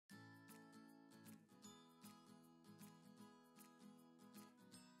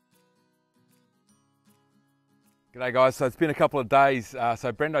G'day guys, so it's been a couple of days.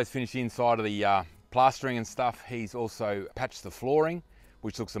 So Brendo's finished the inside of the plastering and stuff. He's also patched the flooring,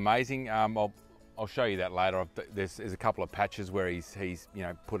 which looks amazing. I'll show you that later. There's a couple of patches where he's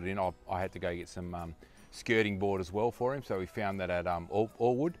put it in. I had to go get some skirting board as well for him. So we found that at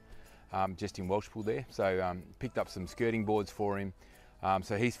Allwood, just in Welshpool there. So picked up some skirting boards for him.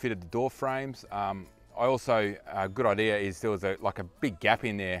 So he's fitted the door frames. I also, a good idea is there was like a big gap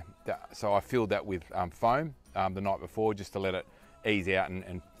in there. So I filled that with foam the night before, just to let it ease out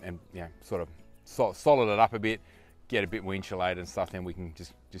and sort of solid it up a bit, get a bit more insulated and stuff. Then we can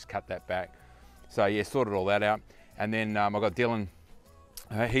just cut that back. So yeah, sorted all that out. And then I got Dylan.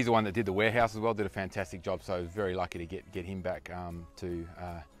 He's the one that did the warehouse as well. Did a fantastic job. So I was very lucky to get him back to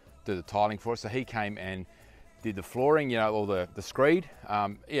do the tiling for us. So he came and did the flooring, all the screed.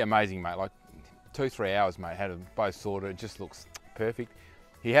 Yeah, amazing, mate. Like 2-3 hours, mate. Had them both sorted. It just looks perfect.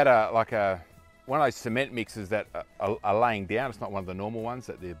 He had one of those cement mixers that are laying down. It's not one of the normal ones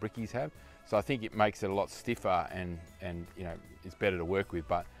that the brickies have. So I think it makes it a lot stiffer and it's better to work with.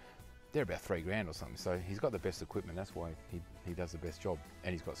 But they're about $3 or something. So he's got the best equipment. That's why he does the best job,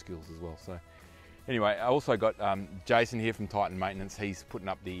 and he's got skills as well. So anyway, I also got Jason here from Titan Maintenance. He's putting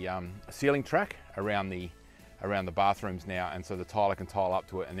up the ceiling track around the bathrooms now, and so the tiler can tile up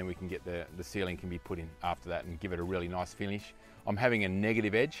to it, and then we can get the ceiling can be put in after that and give it a really nice finish. I'm having a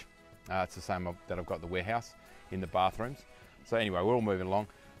negative edge. It's the same that I've got the warehouse in the bathrooms. So anyway, we're all moving along.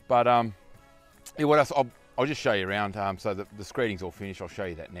 But yeah, what else? I'll just show you around. So the screeding's all finished. I'll show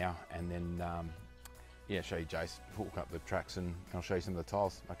you that now, and then yeah, show you Jace hook up the tracks, and I'll show you some of the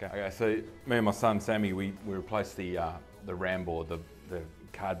tiles. Okay. So me and my son Sammy, we replaced the ram board, the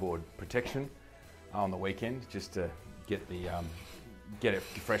cardboard protection on the weekend, just to get it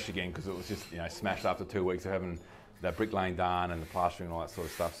fresh again, because it was just smashed after 2 weeks of having the bricklaying done and the plastering and all that sort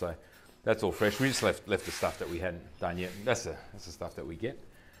of stuff. So that's all fresh. We just left the stuff that we hadn't done yet. That's the stuff that we get.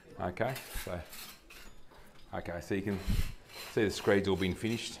 Okay, so you can see the screed's all been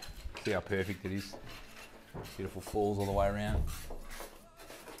finished. See how perfect it is. Beautiful falls all the way around.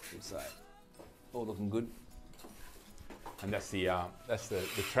 So all looking good. And that's the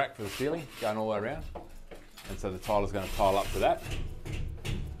track for the ceiling going all the way around. And so the tiler's going to tile up to that,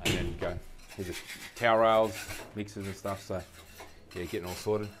 and then go. Here's the towel rails, mixers and stuff. So yeah, getting all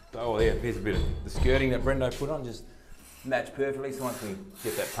sorted. Oh yeah, here's a bit of the skirting that Brendo put on, just matched perfectly. So once we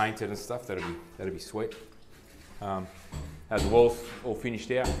get that painted and stuff, that'll be sweet. Has the walls all finished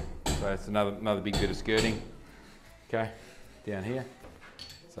out. So it's another big bit of skirting. Okay, down here.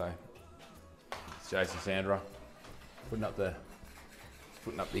 So it's Jason Sandra putting up the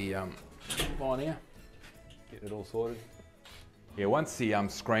line here, getting it all sorted. Yeah, once the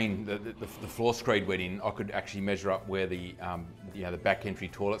screen, the floor screed went in, I could actually measure up where the the back entry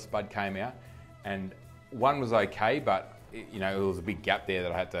toilet spud came out, and one was okay, but there was a big gap there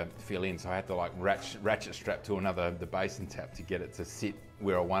that I had to fill in, so I had to like ratchet strap to the basin tap to get it to sit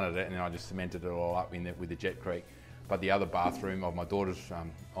where I wanted it, and then I just cemented it all up in there with the Jetcrete. But the other bathroom of my daughter's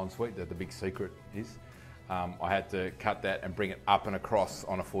ensuite, the big secret is, I had to cut that and bring it up and across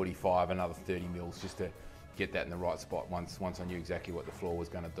on a 45, another 30 mils, just to get that in the right spot once I knew exactly what the floor was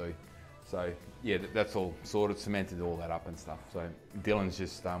going to do. So yeah, that's all sorted, cemented all that up and stuff. So Dylan's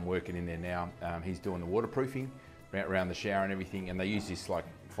just working in there now. He's doing the waterproofing around the shower and everything, and they use this like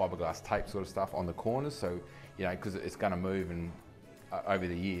fiberglass tape sort of stuff on the corners, so because it's going to move and over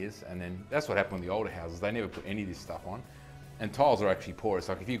the years. And then that's what happened with the older houses. They never put any of this stuff on, and tiles are actually porous.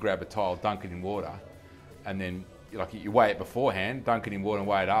 Like if you grab a tile, dunk it in water, and then you weigh it beforehand, dunk it in water and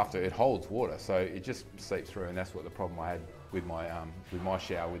weigh it after, it holds water, so it just seeps through. And that's what the problem I had with my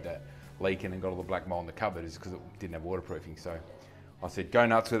shower, with that leaking and got all the black mold in the cupboard, is because it didn't have waterproofing. So I said, go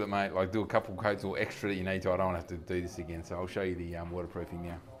nuts with it, mate. Like do a couple coats or extra that you need to. I don't want to have to do this again. So I'll show you the waterproofing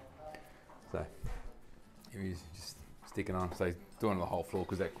now. So here he is, just sticking on. So he's doing the whole floor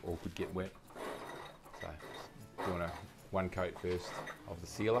because that all could get wet. So doing one coat first of the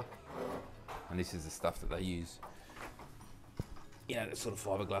sealer, and this is the stuff that they use. That sort of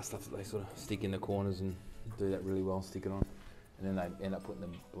fiberglass stuff that they sort of stick in the corners and do that really well, stick it on. And then they end up putting the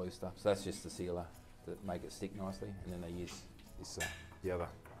blue stuff. So that's just the sealer to make it stick nicely. And then they use this,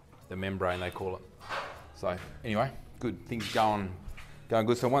 the membrane they call it. So anyway, good, things going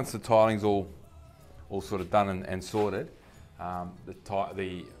good. So once the tiling's all sort of done and sorted,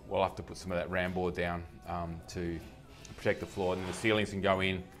 we'll have to put some of that ram board down to protect the floor, and then the ceilings can go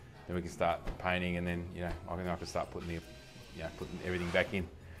in. Then we can start painting, and then I can start putting putting everything back in.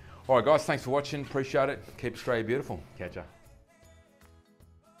 All right, guys, thanks for watching. Appreciate it. Keep Australia beautiful. Catch ya.